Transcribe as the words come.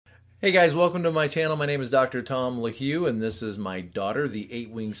Hey guys, welcome to my channel. My name is Dr. Tom LaHue, and this is my daughter, the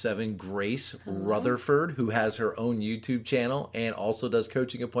 8-Wing-7 Grace Hello. Rutherford, who has her own YouTube channel and also does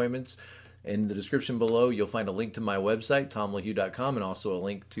coaching appointments. In the description below, you'll find a link to my website, tomlahue.com, and also a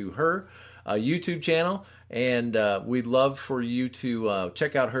link to her YouTube channel. And we'd love for you to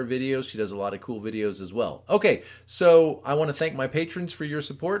check out her videos. She does a lot of cool videos as well. Okay, so I want to thank my patrons for your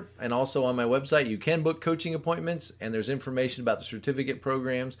support. And also on my website, you can book coaching appointments, and there's information about the certificate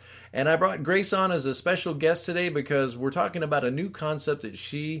programs. And I brought Grace on as a special guest today because we're talking about a new concept that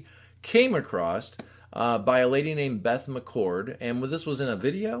she came across by a lady named Beth McCord. And this was in a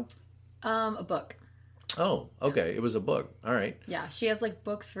video? A book. Oh, okay. It was a book. All right. Yeah, she has like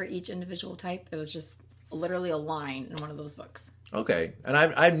books for each individual type. It was just literally a line in one of those books. Okay. And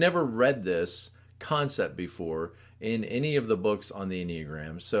I've never read this concept before in any of the books on the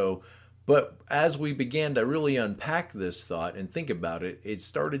Enneagram. So, but as we began to really unpack this thought and think about it, it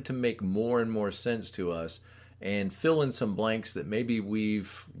started to make more and more sense to us and fill in some blanks that maybe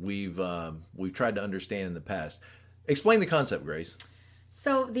we've tried to understand in the past. Explain the concept, Grace.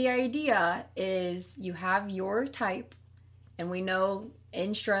 So the idea is you have your type, and we know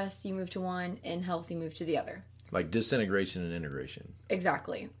in stress you move to one, in health you move to the other. Like disintegration and integration.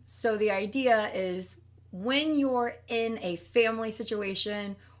 Exactly. So the idea is when you're in a family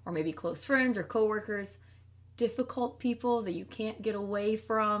situation, or maybe close friends or coworkers, difficult people that you can't get away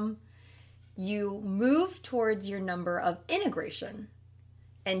from, you move towards your number of integration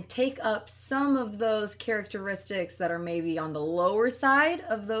and take up some of those characteristics that are maybe on the lower side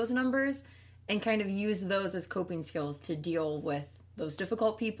of those numbers and kind of use those as coping skills to deal with those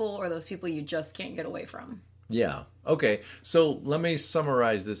difficult people or those people you just can't get away from. Yeah. Okay. So let me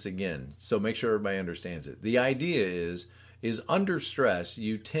summarize this again. So make sure everybody understands it. The idea is under stress,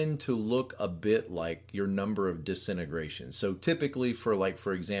 you tend to look a bit like your number of disintegration. So typically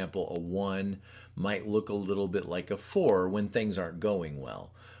for example, a 1 might look a little bit like a 4 when things aren't going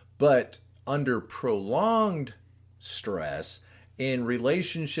well. But under prolonged stress, in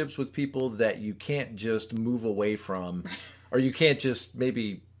relationships with people that you can't just move away from, or you can't just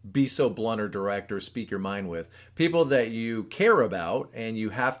maybe be so blunt or direct or speak your mind with, people that you care about and you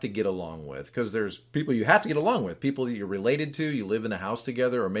have to get along with, because there's people you have to get along with, people that you're related to, you live in a house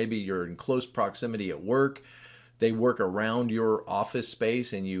together, or maybe you're in close proximity at work. They work around your office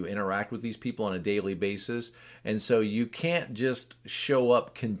space and you interact with these people on a daily basis. And so you can't just show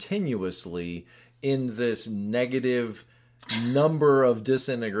up continuously in this negative number of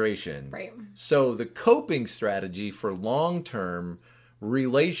disintegration. Right. So the coping strategy for long-term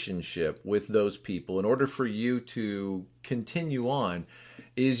relationship with those people, in order for you to continue on,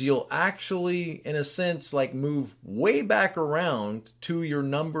 is you'll actually, in a sense, like move way back around to your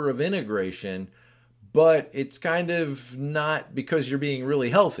number of integration, but it's kind of not because you're being really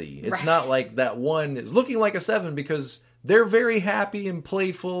healthy. It's Right. not like that 1 is looking like a 7 because they're very happy and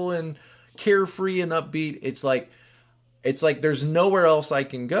playful and carefree and upbeat. It's like there's nowhere else I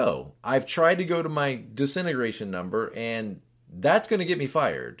can go. I've tried to go to my disintegration number, and that's going to get me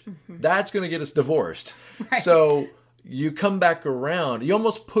fired. Mm-hmm. That's going to get us divorced. Right. So you come back around, you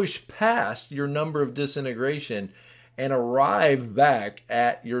almost push past your number of disintegration and arrive back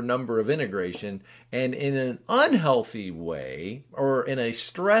at your number of integration. And in an unhealthy way, or in a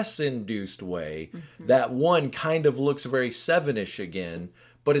stress-induced way, mm-hmm. that 1 kind of looks very 7-ish again,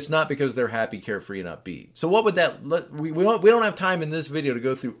 but it's not because they're happy, carefree, and upbeat. So what would that, we don't have time in this video to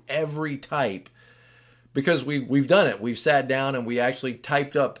go through every type, because we've done it. We've sat down and we actually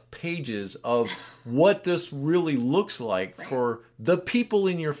typed up pages of what this really looks like for the people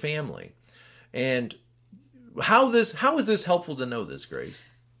in your family. And how is this helpful to know this, Grace?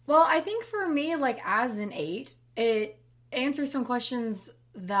 Well, I think for me, like as an 8, it answers some questions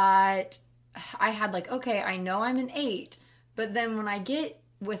that I had, like, okay, I know I'm an 8, but then when I get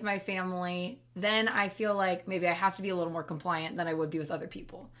with my family, then I feel like maybe I have to be a little more compliant than I would be with other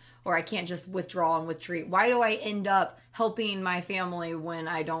people. Or I can't just withdraw and retreat. Why do I end up helping my family when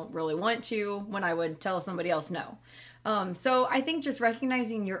I don't really want to, when I would tell somebody else no? So I think just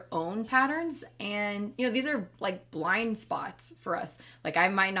recognizing your own patterns, and these are like blind spots for us. Like I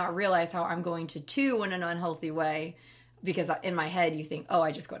might not realize how I'm going to 2 in an unhealthy way, because in my head you think, oh,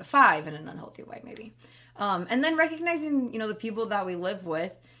 I just go to 5 in an unhealthy way maybe. And then recognizing, the people that we live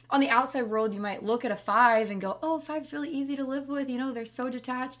with. On the outside world, you might look at a 5 and go, oh, 5's really easy to live with. They're so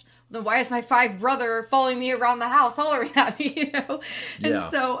detached. Then why is my 5 brother following me around the house, hollering at me, Yeah.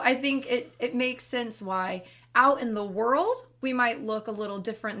 And so I think it makes sense why out in the world, we might look a little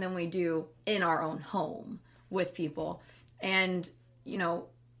different than we do in our own home with people. And,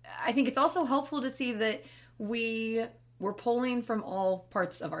 I think it's also helpful to see that we we're pulling from all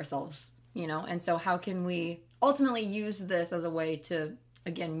parts of ourselves, you know? And so how can we ultimately use this as a way to,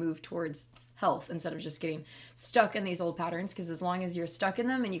 again, move towards health instead of just getting stuck in these old patterns? Because as long as you're stuck in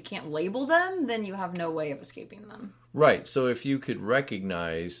them and you can't label them, then you have no way of escaping them. Right. So if you could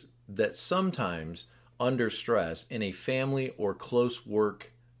recognize that sometimes under stress in a family or close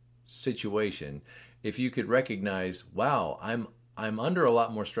work situation, if you could recognize, wow, I'm under a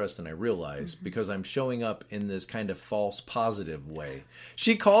lot more stress than I realize because I'm showing up in this kind of false positive way.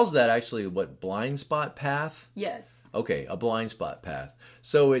 She calls that actually what, blind spot path? Yes. Okay, a blind spot path.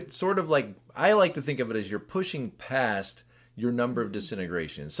 So it's sort of like, I like to think of it as you're pushing past your number of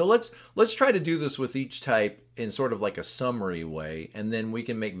disintegrations. So let's try to do this with each type in sort of like a summary way, and then we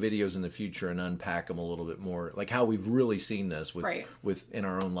can make videos in the future and unpack them a little bit more, like how we've really seen this with in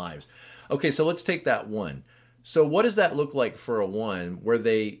our own lives. Okay, so let's take that one. So what does that look like for a 1 where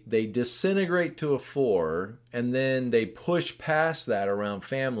they disintegrate to a 4 and then they push past that around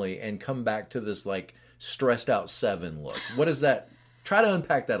family and come back to this like stressed out 7 look? What is that? Try to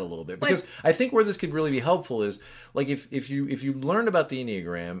unpack that a little bit, because I think where this could really be helpful is like if you learn about the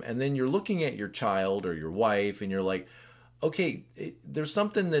Enneagram and then you're looking at your child or your wife and you're like, okay, there's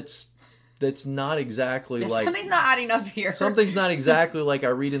something that's not exactly like, something's not adding up here. Something's not exactly like I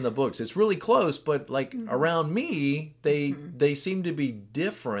read in the books. It's really close, but like around me, they seem to be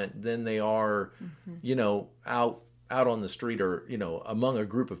different than they are, you know, out on the street or, you know, among a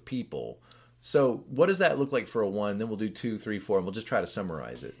group of people. So what does that look like for a 1? Then we'll do 2, 3, 4, and we'll just try to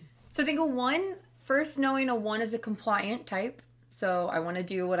summarize it. So I think a 1, first knowing a 1 is a compliant type. So I want to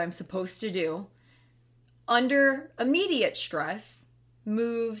do what I'm supposed to do. Under immediate stress,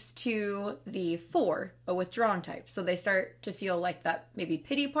 moves to the 4, a withdrawn type. So they start to feel like that maybe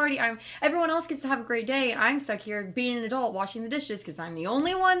pity party. Everyone else gets to have a great day, and I'm stuck here being an adult washing the dishes because I'm the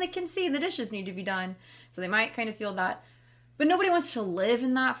only one that can see the dishes need to be done. So they might kind of feel that. But nobody wants to live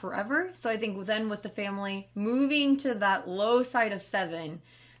in that forever. So I think then with the family, moving to that low side of 7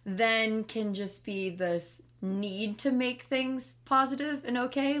 then can just be this need to make things positive and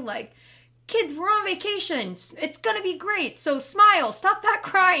okay. Like, kids, we're on vacation. It's going to be great. So smile. Stop that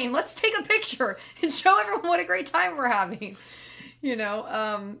crying. Let's take a picture and show everyone what a great time we're having. You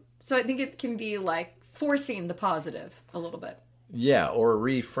know? So I think it can be like forcing the positive a little bit. Yeah, or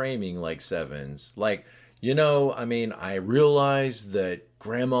reframing like 7s. Like, you know, I mean, I realize that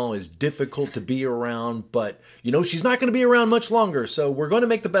grandma is difficult to be around, but, you know, she's not going to be around much longer, so we're going to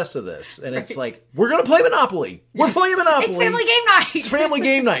make the best of this. And it's like, we're going to play Monopoly. We're playing Monopoly. It's family game night. It's family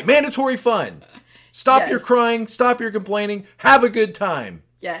game night. Mandatory fun. Stop your crying. Stop your complaining. Have a good time.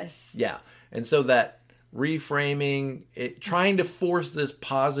 Yes. Yeah. And so that reframing, trying to force this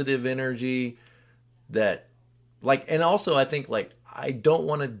positive energy that, like, and also I think, like, I don't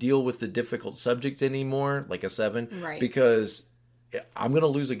want to deal with the difficult subject anymore, like a 7, right? Because I'm going to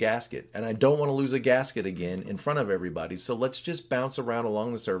lose a gasket, and I don't want to lose a gasket again in front of everybody. So let's just bounce around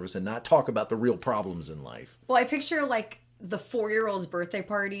along the surface and not talk about the real problems in life. Well, I picture like the 4-year-old's birthday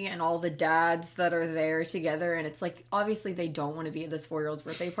party and all the dads that are there together, and it's like, obviously they don't want to be at this 4-year-old's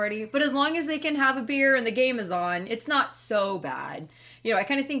birthday party, but as long as they can have a beer and the game is on, it's not so bad. You know, I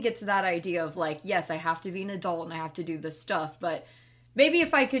kind of think it's that idea of like, yes, I have to be an adult and I have to do this stuff, but maybe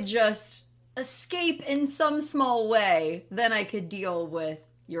if I could just escape in some small way, then I could deal with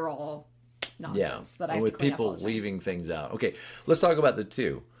your all nonsense that I have with to clean people up all the time. leaving things out. Okay, let's talk about the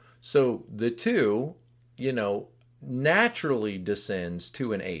 2. So the 2, you know, naturally descends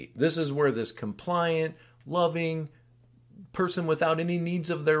to an 8. This is where this compliant, loving person without any needs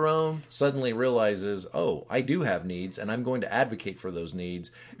of their own suddenly realizes, oh, I do have needs, and I'm going to advocate for those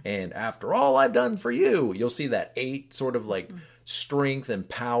needs. And after all I've done for you, you'll see that 8 sort of like strength and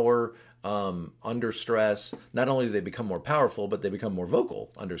power under stress. Not only do they become more powerful, but they become more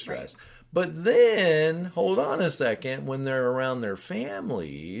vocal under stress. Right. But then, hold on a second, when they're around their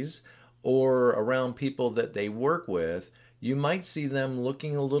families or around people that they work with, you might see them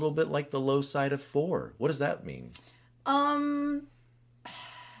looking a little bit like the low side of 4. What does that mean?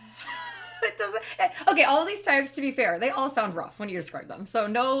 It doesn't. Okay, all these types, to be fair, they all sound rough when you describe them. So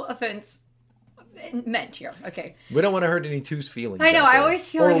no offense meant here. Okay. We don't want to hurt any 2's feelings. I know. I always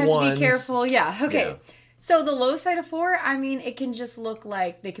feel like I have ones. to be careful. Yeah. Okay. Yeah. So the low side of 4, I mean, it can just look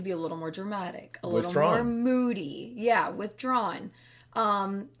like they could be a little more dramatic, a little more moody. Yeah, withdrawn.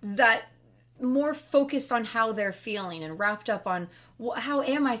 That more focused on how they're feeling and wrapped up on how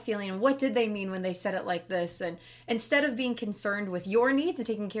am I feeling and what did they mean when they said it like this, and instead of being concerned with your needs and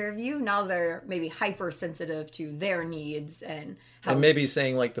taking care of you, now they're maybe hypersensitive to their needs and maybe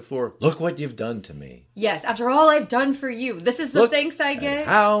saying like the 4, look what you've done to me. Yes, after all I've done for you, this is the thanks I get.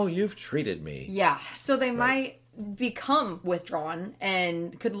 How you've treated me. Yeah, so they might become withdrawn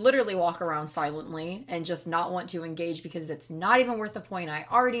and could literally walk around silently and just not want to engage because it's not even worth the point. I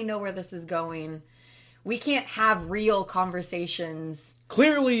already know where this is going. We can't have real conversations.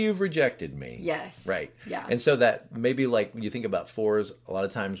 Clearly you've rejected me. Yes. Right. Yeah. And so that maybe like when you think about fours, a lot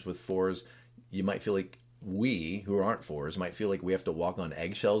of times with fours, you might feel like we who aren't fours might feel like we have to walk on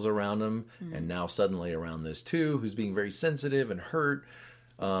eggshells around them. And now suddenly around this two, who's being very sensitive and hurt,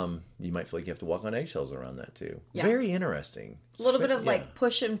 you might feel like you have to walk on eggshells around that too. Yeah. Very interesting. A little bit of like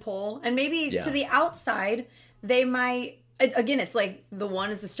push and pull. And maybe to the outside, they might, again, it's like the one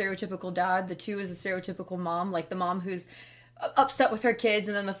is a stereotypical dad, the two is a stereotypical mom, like the mom who's upset with her kids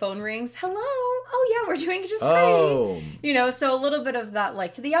and then the phone rings. Hello. Oh yeah, we're doing just great. You know, so a little bit of that,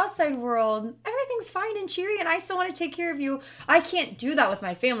 like to the outside world, everything's fine and cheery and I still want to take care of you. I can't do that with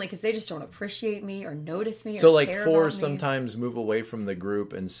my family because they just don't appreciate me or notice me. So or like care fours about me. sometimes move away from the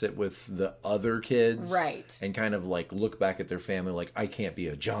group and sit with the other kids. Right. And kind of like look back at their family like, I can't be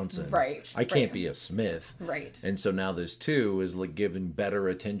a Johnson. Right. I can't be a Smith. Right. And so now this two is like giving better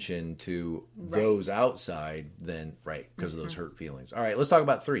attention to those outside than, because of those hurt feelings. All right, let's talk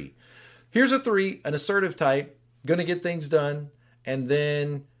about three. Here's a three, an assertive type, going to get things done. And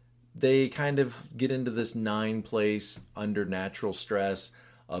then they kind of get into this 9 place under natural stress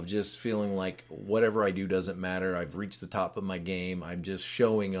of just feeling like whatever I do doesn't matter. I've reached the top of my game. I'm just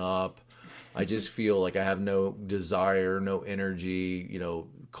showing up. I just feel like I have no desire, no energy. You know,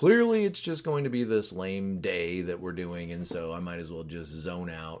 clearly it's just going to be this lame day that we're doing. And so I might as well just zone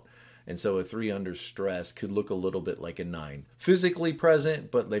out. And so a 3 under stress could look a little bit like a 9. Physically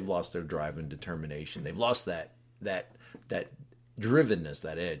present, but they've lost their drive and determination. They've lost that drivenness,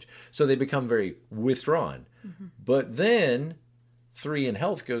 that edge. So they become very withdrawn. But then 3 in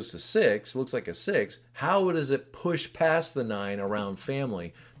health goes to 6, looks like a 6. How does it push past the 9 around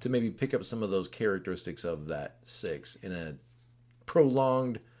family to maybe pick up some of those characteristics of that 6 in a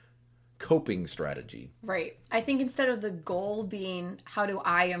prolonged coping strategy? Right. I think instead of the goal being, how do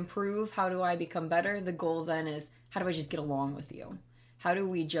I improve? How do I become better? The goal then is, how do I just get along with you? How do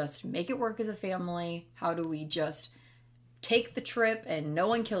we just make it work as a family? How do we just take the trip and no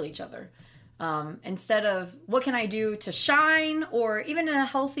one kill each other? Instead of, what can I do to shine? Or even in a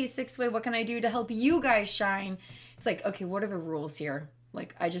healthy 6-way, what can I do to help you guys shine? It's like, okay, what are the rules here?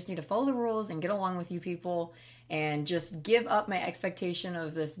 Like, I just need to follow the rules and get along with you people and just give up my expectation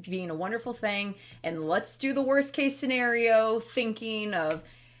of this being a wonderful thing. And let's do the worst case scenario thinking of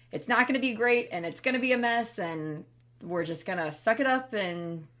it's not going to be great and it's going to be a mess and we're just going to suck it up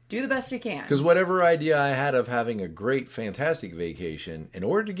and do the best we can. Because whatever idea I had of having a great, fantastic vacation, in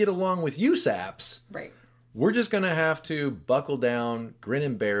order to get along with you saps, right, we're just going to have to buckle down, grin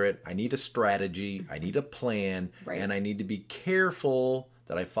and bear it. I need a strategy. I need a plan. And I need to be careful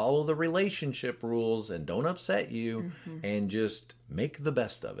that I follow the relationship rules and don't upset you and just make the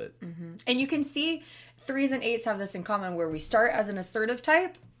best of it. And you can see 3s and 8s have this in common where we start as an assertive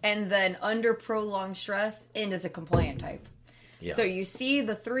type and then under prolonged stress end as a compliant type. Yeah. So you see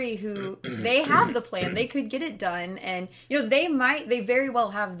the 3 who they have the plan, they could get it done, and you know they very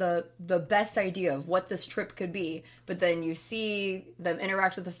well have the best idea of what this trip could be, but then you see them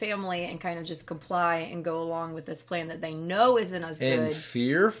interact with the family and kind of just comply and go along with this plan that they know isn't as good. And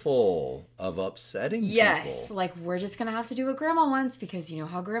fearful of upsetting people. Like we're just gonna have to do what grandma wants because you know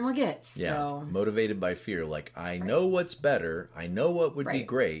how grandma gets. Yeah, so. Motivated by fear. Like I know what's better, I know what would be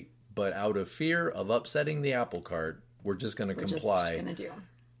great, but out of fear of upsetting the apple cart, we're just going to comply. Just going to do.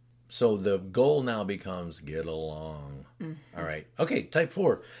 So the goal now becomes get along. All right. Okay, type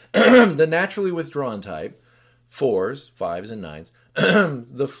 4. The naturally withdrawn type, 4s, 5s, and 9s.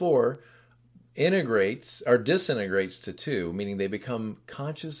 The 4 integrates or disintegrates to 2, meaning they become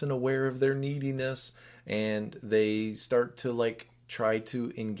conscious and aware of their neediness, and they start to like try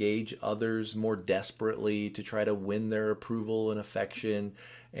to engage others more desperately to try to win their approval and affection,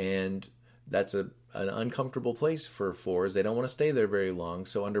 and that's an uncomfortable place for 4s. They don't want to stay there very long.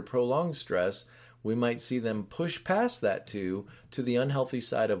 So under prolonged stress, we might see them push past that 2 to the unhealthy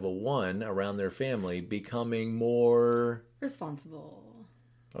side of a 1 around their family, becoming more responsible.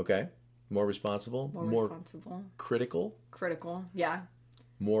 Okay. More responsible. More responsible. Critical. Critical. Yeah.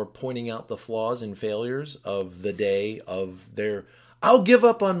 More pointing out the flaws and failures of the day of their, I'll give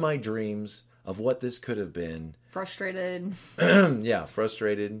up on my dreams of what this could have been. Frustrated. Yeah.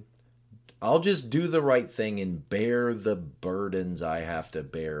 Frustrated. I'll just do the right thing and bear the burdens I have to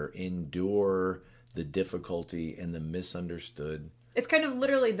bear, endure the difficulty and the misunderstood. It's kind of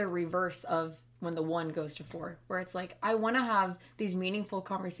literally the reverse of when the 1 goes to 4, where it's like, I want to have these meaningful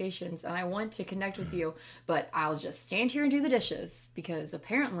conversations and I want to connect with you, but I'll just stand here and do the dishes because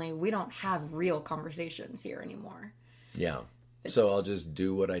apparently we don't have real conversations here anymore. Yeah. So I'll just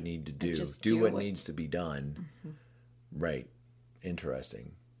do what I need to do what needs to be done. Right.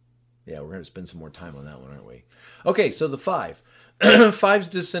 Interesting. Yeah, we're going to spend some more time on that one, aren't we? Okay, so the 5. 5s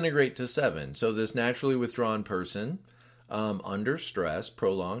disintegrate to 7. So this naturally withdrawn person, under stress,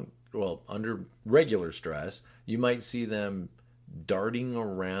 under regular stress, you might see them darting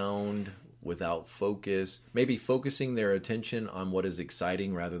around without focus, maybe focusing their attention on what is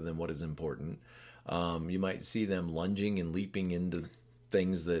exciting rather than what is important. You might see them lunging and leaping into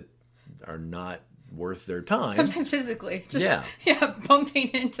things that are not worth their time. Sometimes physically. Just, bumping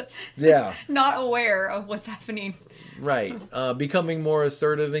into... not aware of what's happening. Right. Becoming more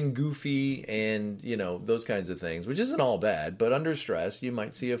assertive and goofy and, those kinds of things, which isn't all bad. But under stress, you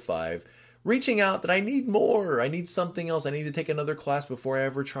might see a 5 reaching out that I need more. I need something else. I need to take another class before I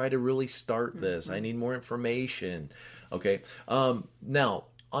ever try to really start this. I need more information. Okay. Now,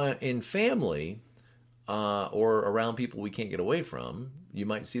 in family or around people we can't get away from, you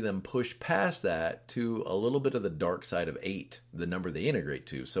might see them push past that to a little bit of the dark side of 8, the number they integrate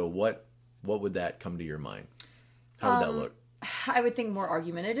to. So what would that come to your mind? How would that look? I would think more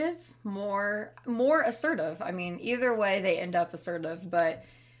argumentative, more assertive. I mean, either way, they end up assertive, but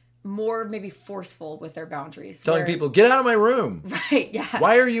more maybe forceful with their boundaries. Telling people, get out of my room. Right, yeah.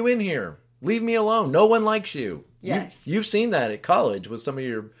 Why are you in here? Leave me alone. No one likes you. Yes. You've seen that at college with some of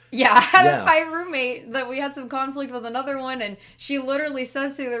your... Yeah, I had a 5 roommate that we had some conflict with another one, and she literally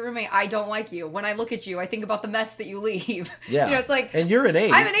says to the roommate, I don't like you. When I look at you, I think about the mess that you leave. Yeah. It's like... And you're an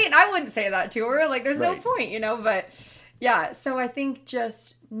 8. I'm an 8, and I wouldn't say that to her. Like, there's no point, but... Yeah, so I think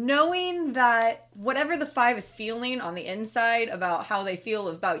just knowing that whatever the 5 is feeling on the inside about how they feel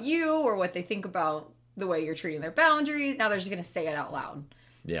about you or what they think about the way you're treating their boundaries, now they're just going to say it out loud.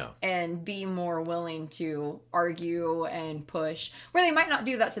 Yeah. And be more willing to argue and push, where they might not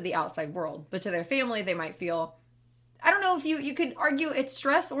do that to the outside world, but to their family, they might feel, I don't know if you could argue it's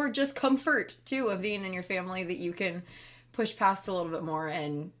stress or just comfort, too, of being in your family that you can push past a little bit more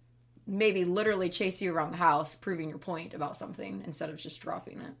and maybe literally chase you around the house, proving your point about something instead of just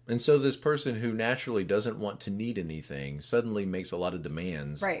dropping it. And so this person who naturally doesn't want to need anything suddenly makes a lot of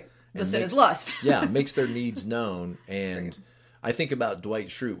demands. Right. The sin is lust. Yeah, makes their needs known. And I think about Dwight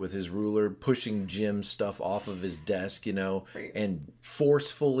Schrute with his ruler pushing Jim's stuff off of his desk, and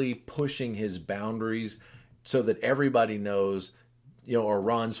forcefully pushing his boundaries so that everybody knows, or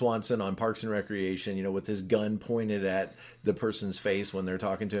Ron Swanson on Parks and Recreation, with his gun pointed at the person's face when they're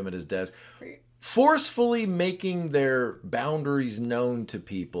talking to him at his desk. Forcefully making their boundaries known to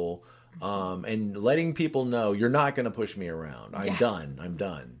people and letting people know, you're not going to push me around. I'm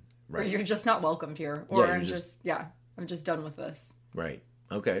done. Right. Or you're just not welcomed here. Or I'm just done with this. Right.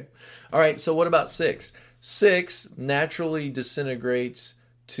 Okay. All right. So what about 6? 6 naturally disintegrates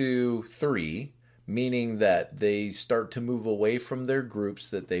to 3, meaning that they start to move away from their groups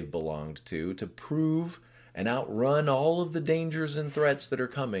that they've belonged to prove and outrun all of the dangers and threats that are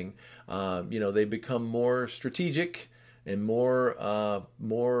coming. They become more strategic and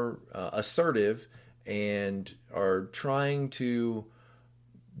more assertive and are trying to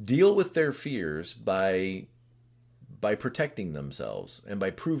deal with their fears by protecting themselves and by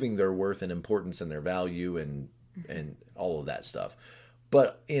proving their worth and importance and their value and all of that stuff.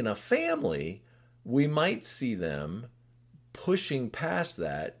 But in a family, we might see them pushing past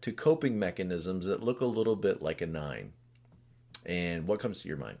that to coping mechanisms that look a little bit like a 9. And what comes to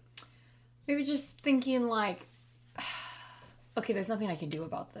your mind? Maybe just thinking like, okay, there's nothing I can do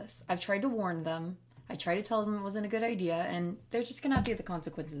about this. I've tried to warn them. I tried to tell them it wasn't a good idea, and they're just going to have to get the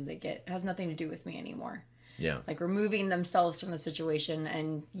consequences they get. It has nothing to do with me anymore. Yeah. Like removing themselves from the situation,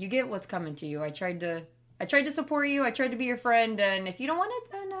 and you get what's coming to you. I tried to support you. I tried to be your friend, and if you don't want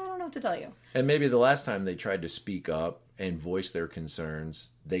it, then I don't know what to tell you. And maybe the last time they tried to speak up and voice their concerns,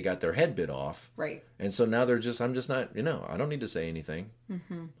 they got their head bit off. Right. And so now I'm just not, I don't need to say anything.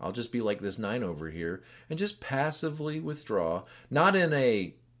 Mm-hmm. I'll just be like this 9 over here and just passively withdraw. Not in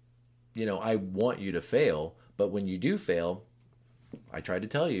a, I want you to fail, but when you do fail, I tried to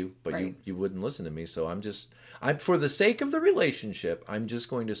tell you, but you wouldn't listen to me. So I'm for the sake of the relationship, I'm just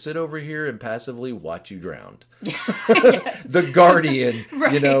going to sit over here and passively watch you drowned. Yes. The guardian,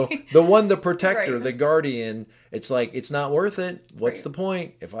 the protector, the guardian. It's like, it's not worth it. What's the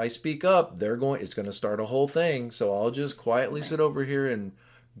point? If I speak up, it's going to start a whole thing. So I'll just quietly sit over here and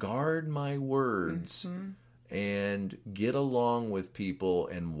guard my words and get along with people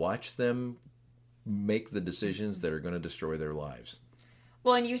and watch them make the decisions that are going to destroy their lives.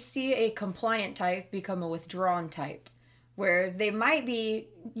 Well, and you see a compliant type become a withdrawn type, where they might be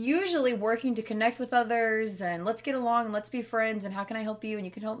usually working to connect with others and let's get along and let's be friends and how can I help you and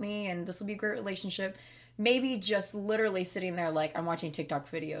you can help me and this will be a great relationship. Maybe just literally sitting there like, I'm watching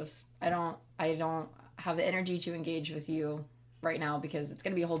TikTok videos. I don't have the energy to engage with you right now because it's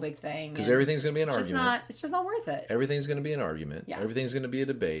going to be a whole big thing. Because everything's going to be an argument. It's just not worth it. Everything's going to be an argument. Yeah. Everything's going to be a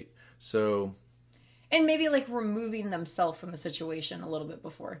debate. So... And maybe like removing themselves from the situation a little bit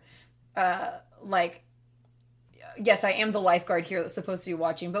before. Like, yes, I am the lifeguard here that's supposed to be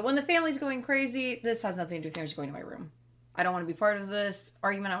watching, but when the family's going crazy, this has nothing to do with me. I'm just going to my room. I don't want to be part of this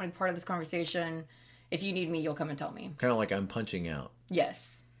argument. I don't want to be part of this conversation. If you need me, you'll come and tell me. Kind of like I'm punching out.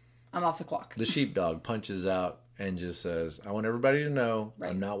 Yes. I'm off the clock. The sheepdog punches out and just says, I want everybody to know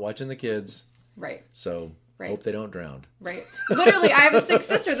Right. I'm not watching the kids. Right. So Right. hope they don't drown. Right. Literally, I have a sick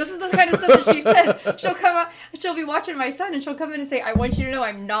sister. This is the kind of stuff that she says. She'll come up, she'll be watching my son, and she'll come in and say, I want you to know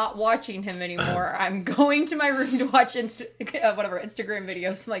I'm not watching him anymore. I'm going to my room to watch Instagram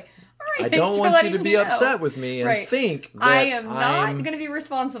videos. I'm like, all right, I thanks don't for want you letting to me be know. upset with me and Right. think that I am not going to be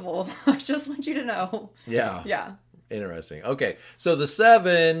responsible. I just want you to know. Yeah. Yeah. Interesting. Okay. So the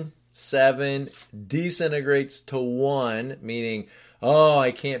seven disintegrates to 1, meaning, oh,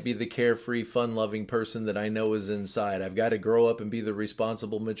 I can't be the carefree, fun-loving person that I know is inside. I've got to grow up and be the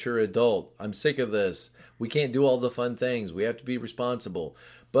responsible, mature adult. I'm sick of this. We can't do all the fun things. We have to be responsible.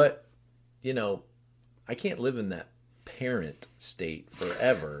 But, I can't live in that parent state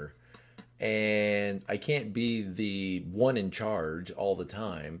forever. And I can't be the one in charge all the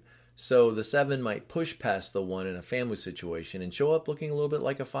time. So the 7 might push past the 1 in a family situation and show up looking a little bit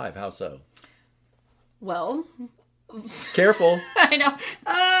like a 5. How so? Well... Careful. I know.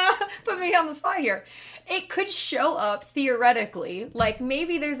 Put me on the spot here. It could show up theoretically, like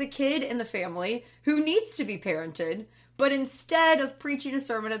maybe there's a kid in the family who needs to be parented, but instead of preaching a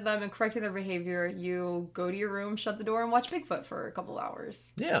sermon at them and correcting their behavior, you go to your room, shut the door, and watch Bigfoot for a couple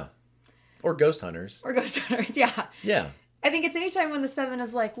hours. Yeah. Or ghost hunters. Yeah. Yeah. I think it's anytime when the 7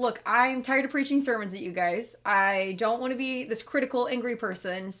 is like, look, I'm tired of preaching sermons at you guys. I don't want to be this critical, angry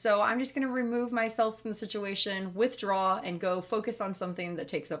person. So I'm just going to remove myself from the situation, withdraw, and go focus on something that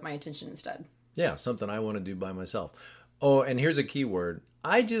takes up my attention instead. Yeah, something I want to do by myself. Oh, and here's a key word.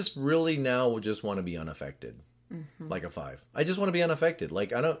 I just really now just want to be unaffected. Mm-hmm. Like a 5. I just want to be unaffected.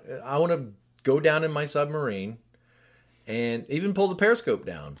 Like I want to go down in my submarine and even pull the periscope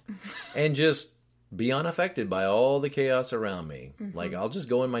down and just be unaffected by all the chaos around me. Mm-hmm. Like I'll just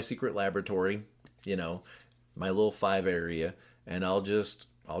go in my secret laboratory, my little 5 area, and I'll just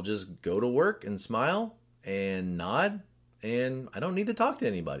go to work and smile and nod, and I don't need to talk to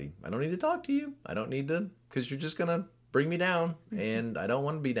anybody. I don't need to talk to you. I don't need to, because you're just gonna bring me down, and I don't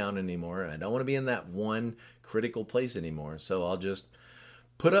want to be down anymore. I don't want to be in that one critical place anymore. So I'll just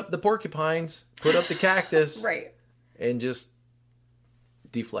put up the porcupines, put up the cactus, right, and just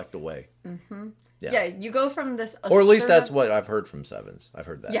deflect away. Mm-hmm. Yeah, you go from this assertive... Or at least that's what I've heard from 7s. I've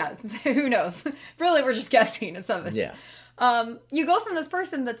heard that. Yeah, who knows? Really, we're just guessing at 7s. Yeah. You go from this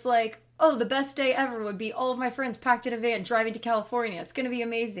person that's like, oh, the best day ever would be all of my friends packed in a van driving to California. It's going to be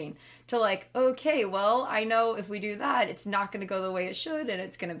amazing. To like, okay, well, I know if we do that, it's not going to go the way it should, and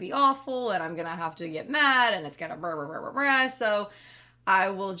it's going to be awful, and I'm going to have to get mad, and it's going to brr, brr, brr, brr, brr. So I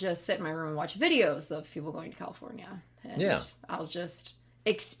will just sit in my room and watch videos of people going to California. And yeah. I'll just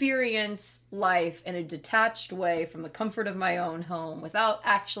experience life in a detached way from the comfort of my own home without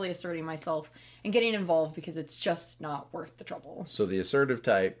actually asserting myself and getting involved because it's just not worth the trouble. So the assertive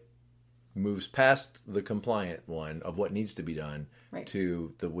type moves past the compliant one of what needs to be done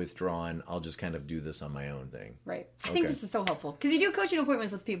to the withdrawn, I'll just kind of do this on my own thing. Right. I think this is so helpful because you do coaching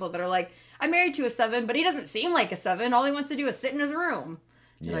appointments with people that are like, I'm married to a 7, but he doesn't seem like a 7. All he wants to do is sit in his room.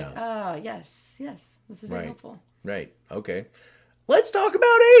 You're like, yes, this is very helpful. Right. Okay. Let's talk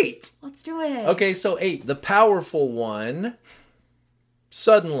about 8. Let's do it. Okay, so 8, the powerful one,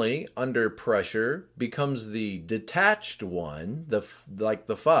 suddenly, under pressure, becomes the detached one, the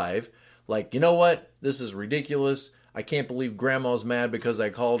 5. Like, you know what? This is ridiculous. I can't believe Grandma's mad because I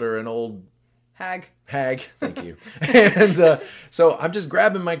called her an old... Hag. Thank you. And so I'm just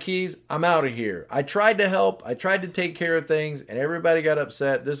grabbing my keys. I'm out of here. I tried to help. I tried to take care of things, and everybody got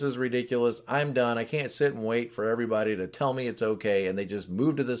upset. This is ridiculous. I'm done. I can't sit and wait for everybody to tell me it's okay. And they just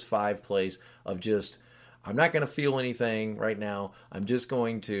move to this 5 place of just, I'm not going to feel anything right now. I'm just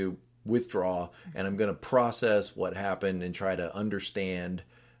going to withdraw, and I'm going to process what happened and try to understand,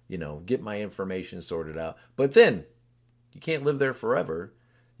 get my information sorted out. But then you can't live there forever.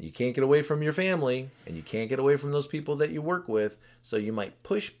 You can't get away from your family, and you can't get away from those people that you work with. So you might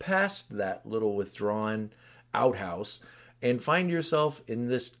push past that little withdrawn outhouse and find yourself in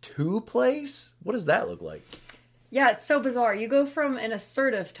this 2 place? What does that look like? Yeah, it's so bizarre. You go from an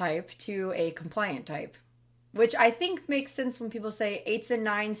assertive type to a compliant type, which I think makes sense when people say 8s and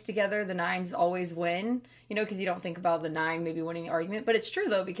 9s together, the 9s always win, because you don't think about the 9 maybe winning the argument. But it's true,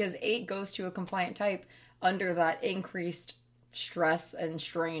 though, because 8 goes to a compliant type under that increased stress and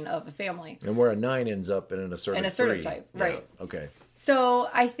strain of a family. And where a 9 ends up in an assertive 3. Type, right. Yeah, okay. So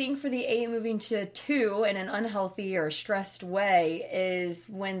I think for the 8 moving to 2 in an unhealthy or stressed way is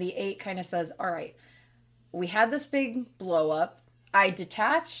when the 8 kind of says, all right, we had this big blow up. I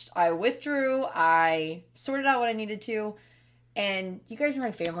detached, I withdrew, I sorted out what I needed to, and you guys are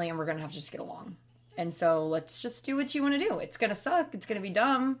my family and we're going to have to just get along. And so let's just do what you want to do. It's going to suck, it's going to be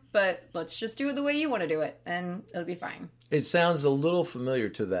dumb, but let's just do it the way you want to do it, and it'll be fine. It sounds a little familiar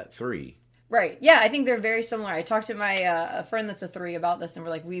to that 3. Right. Yeah, I think they're very similar. I talked to my a friend that's a 3 about this, and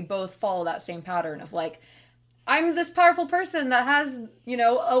we're like, we both follow that same pattern of like, I'm this powerful person that has,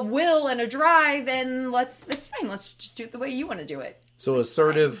 a will and a drive, and it's fine. Let's just do it the way you want to do it. So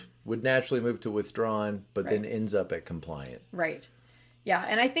assertive would naturally move to withdrawn, but then ends up at compliant. Right. Yeah,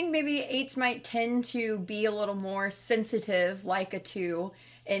 and I think maybe 8s might tend to be a little more sensitive, like a 2,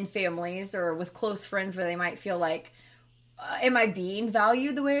 in families or with close friends where they might feel like, am I being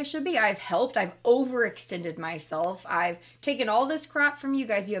valued the way I should be? I've helped. I've overextended myself. I've taken all this crap from you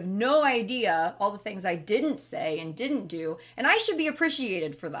guys. You have no idea all the things I didn't say and didn't do, and I should be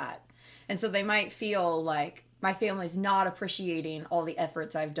appreciated for that. And so they might feel like my family's not appreciating all the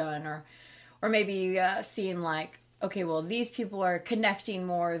efforts I've done, or maybe seeing like, okay, well, these people are connecting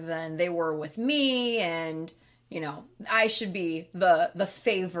more than they were with me, and I should be the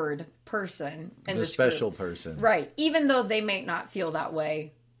favored person in the this special group. person. Right. Even though they may not feel that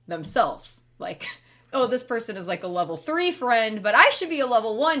way themselves. Like, oh, this person is like a level 3 friend, but I should be a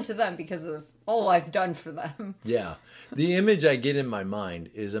level 1 to them because of all I've done for them. Yeah. The image I get in my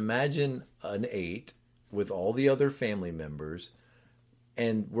mind is imagine an 8 with all the other family members,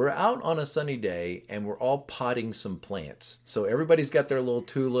 and we're out on a sunny day and we're all potting some plants. So everybody's got their little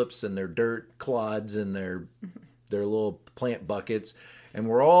tulips and their dirt clods and their little plant buckets, and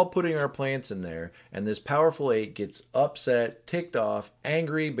we're all putting our plants in there, and this powerful 8 gets upset, ticked off,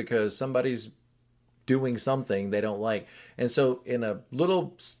 angry because somebody's doing something they don't like. And so in a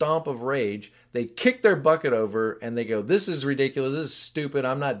little stomp of rage, they kick their bucket over and they go, this is ridiculous, this is stupid,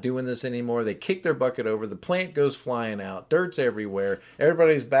 I'm not doing this anymore. They kick their bucket over, the plant goes flying out, dirt's everywhere,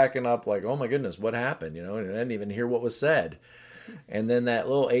 everybody's backing up like, oh my goodness, what happened? And I didn't even hear what was said. And then that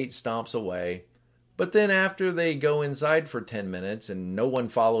little 8 stomps away. But then after they go inside for 10 minutes and no one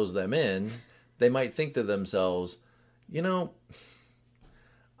follows them in, they might think to themselves,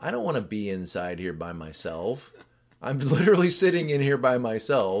 I don't want to be inside here by myself. I'm literally sitting in here by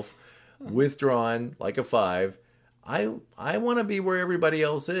myself, withdrawn like a 5. I want to be where everybody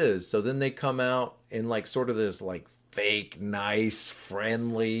else is. So then they come out in like sort of this like fake, nice,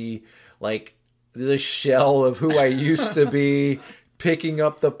 friendly, like the shell of who I used to be, picking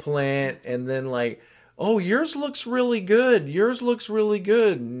up the plant, and then like, oh, yours looks really good. Yours looks really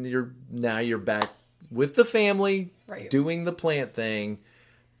good. And you're back with the family, right, doing the plant thing,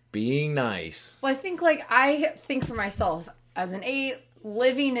 being nice. Well, I think for myself, as an 8,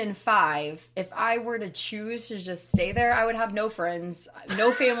 living in 5, if I were to choose to just stay there, I would have no friends.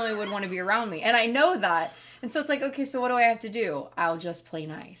 No family would want to be around me. And I know that. And so it's like, okay, so what do I have to do? I'll just play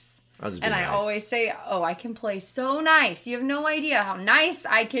nice. I always say, oh, I can play so nice. You have no idea how nice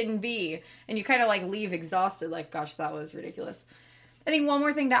I can be. And you kind of like leave exhausted, like, gosh, that was ridiculous. I think one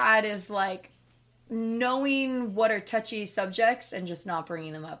more thing to add is like knowing what are touchy subjects and just not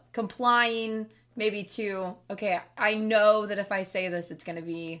bringing them up. Complying maybe to, okay, I know that if I say this, it's going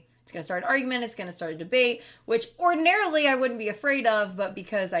to start an argument, it's going to start a debate, which ordinarily I wouldn't be afraid of, but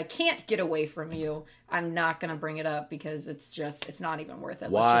because I can't get away from you, I'm not going to bring it up because it's not even worth it.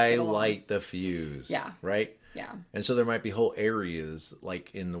 Why light the fuse? Yeah. Right? Yeah. And so there might be whole areas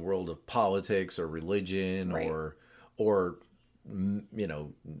like in the world of politics or religion, right, or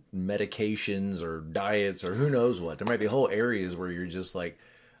medications or diets or who knows what. There might be whole areas where you're just like,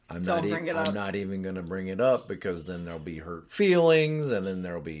 I'm not even going to bring it up because then there'll be hurt feelings and then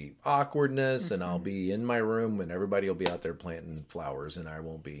there'll be awkwardness, mm-hmm, and I'll be in my room and everybody will be out there planting flowers and I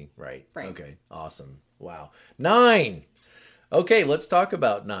won't be. Right. Okay. Awesome. Wow. 9. Okay. Let's talk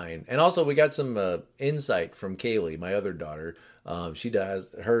about 9. And also we got some insight from Kaylee, my other daughter. She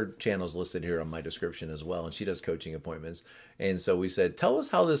does, her channel's listed here on my description as well, and she does coaching appointments. And so we said, tell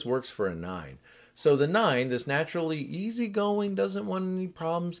us how this works for a 9. So the 9, this naturally easygoing, doesn't want any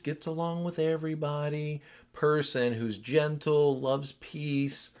problems, gets along with everybody, person who's gentle, loves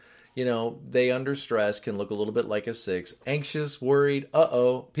peace, they under stress can look a little bit like a 6. Anxious, worried,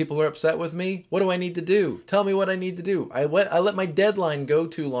 uh-oh, people are upset with me. What do I need to do? Tell me what I need to do. I let my deadline go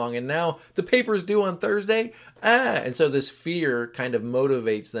too long, and now the paper's due on Thursday. And so this fear kind of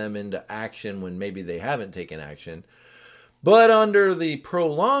motivates them into action when maybe they haven't taken action. But under the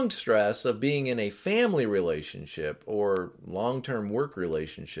prolonged stress of being in a family relationship or long-term work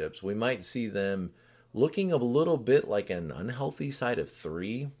relationships, we might see them looking a little bit like an unhealthy side of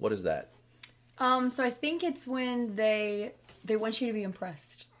 3. What is that? So I think it's when they want you to be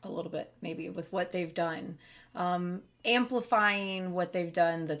impressed a little bit, maybe with what they've done, amplifying what they've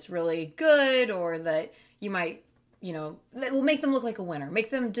done that's really good, or that you might, that will make them look like a winner,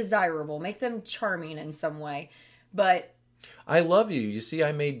 make them desirable, make them charming in some way. But I love you. You see,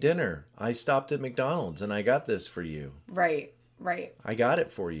 I made dinner. I stopped at McDonald's and I got this for you. Right. I got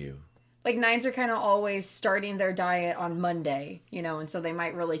it for you. Like 9s are kind of always starting their diet on Monday, and so they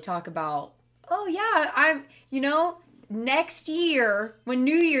might really talk about, oh yeah, next year when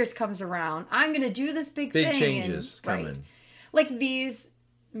New Year's comes around, I'm going to do this big thing. Big changes coming. Right. Like these,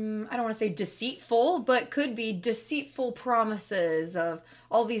 I don't want to say deceitful, but could be deceitful promises of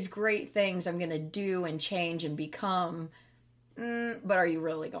all these great things I'm going to do and change and become. But are you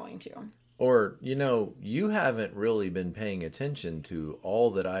really going to? Or, you haven't really been paying attention to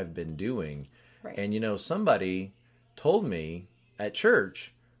all that I've been doing. Right. And, somebody told me at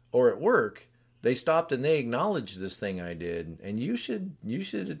church or at work, they stopped and they acknowledged this thing I did. And you should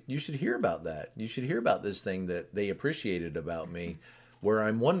hear about that. You should hear about this thing that they appreciated about me, where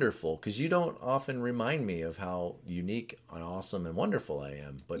I'm wonderful. Because you don't often remind me of how unique and awesome and wonderful I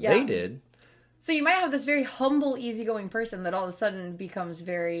am. But they did. So you might have this very humble, easygoing person that all of a sudden becomes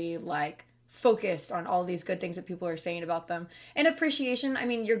very, focused on all these good things that people are saying about them. And appreciation,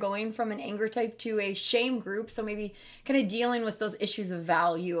 you're going from an anger type to a shame group, so maybe kind of dealing with those issues of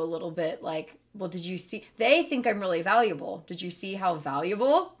value a little bit. Like, well, did you see, they think I'm really valuable. Did you see how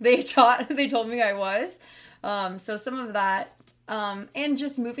valuable they told me I was? So some of that, and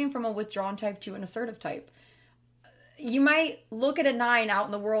just moving from a withdrawn type to an assertive type. You might look at a 9 out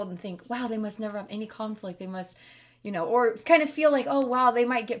in the world and think, wow, they must never have any conflict. They must, or kind of feel like, oh, wow, they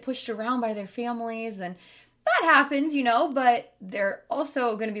might get pushed around by their families. And that happens, but they're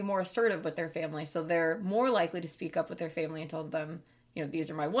also going to be more assertive with their family. So they're more likely to speak up with their family and tell them,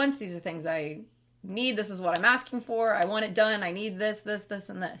 these are my wants. These are things I need. This is what I'm asking for. I want it done. I need this, this, this,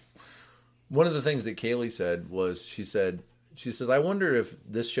 and this. One of the things that Kaylee said was, she says, I wonder if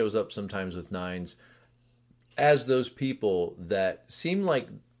this shows up sometimes with 9s as those people that seem like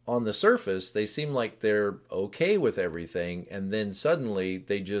on the surface, they seem like they're okay with everything. And then suddenly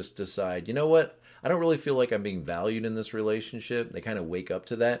they just decide, you know what? I don't really feel like I'm being valued in this relationship. They kind of wake up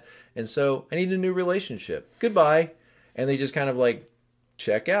to that. And so I need a new relationship. Goodbye. And they just kind of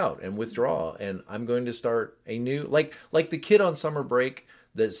check out and withdraw. And I'm going to start a new, like the kid on summer break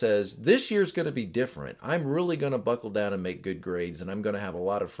that says, this year's going to be different. I'm really going to buckle down and make good grades, and I'm going to have a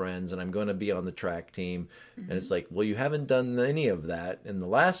lot of friends, and I'm going to be on the track team. Mm-hmm. And it's like, well, you haven't done any of that in the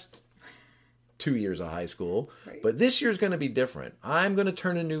last 2 years of high school, right. But this year's going to be different. I'm going to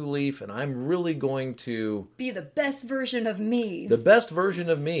turn a new leaf, and I'm really going to be the best version of me. The best version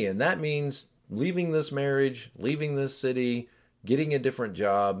of me. And that means leaving this marriage, leaving this city, getting a different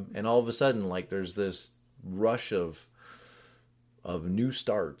job, and all of a sudden, there's this rush of new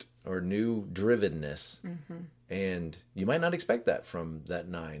start or new drivenness. Mm-hmm. And you might not expect that from that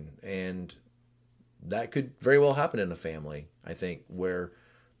 9. And that could very well happen in a family, I think, where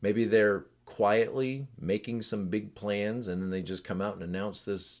maybe they're quietly making some big plans and then they just come out and announce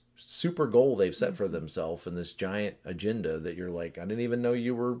this super goal they've set for themselves and this giant agenda that you're like, I didn't even know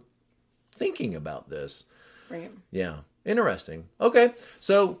you were thinking about this. Right. Yeah. Interesting. Okay.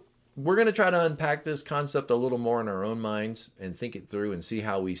 So we're going to try to unpack this concept a little more in our own minds and think it through and see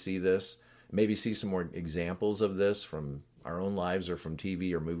how we see this. Maybe see some more examples of this from our own lives or from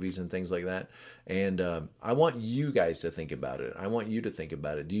TV or movies and things like that. And I want you guys to think about it. I want you to think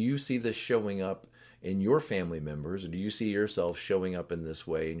about it. Do you see this showing up in your family members, or do you see yourself showing up in this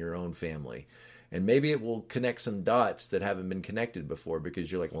way in your own family? And maybe it will connect some dots that haven't been connected before,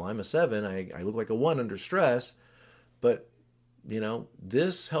 because you're like, well, I'm a 7. I look like a 1 under stress. But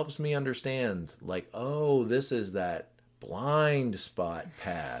this helps me understand, oh, this is that blind spot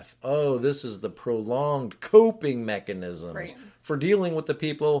path. Oh, this is the prolonged coping mechanisms for dealing with the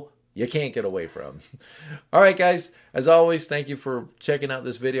people you can't get away from. All right, guys, as always, thank you for checking out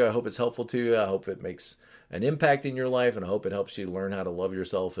this video. I hope it's helpful to you. I hope it makes an impact in your life, and I hope it helps you learn how to love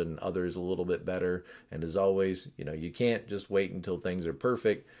yourself and others a little bit better. And as always, you can't just wait until things are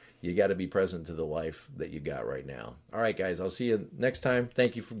perfect. you got to be present to the life that you got right now. All right, guys, I'll see you next time.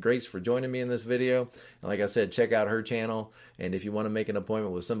 Thank you, Grace, for joining me in this video. And like I said, check out her channel. And if you want to make an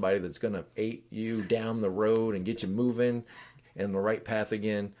appointment with somebody that's going to aid you down the road and get you moving in the right path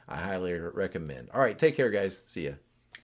again, I highly recommend. All right, take care, guys. See ya.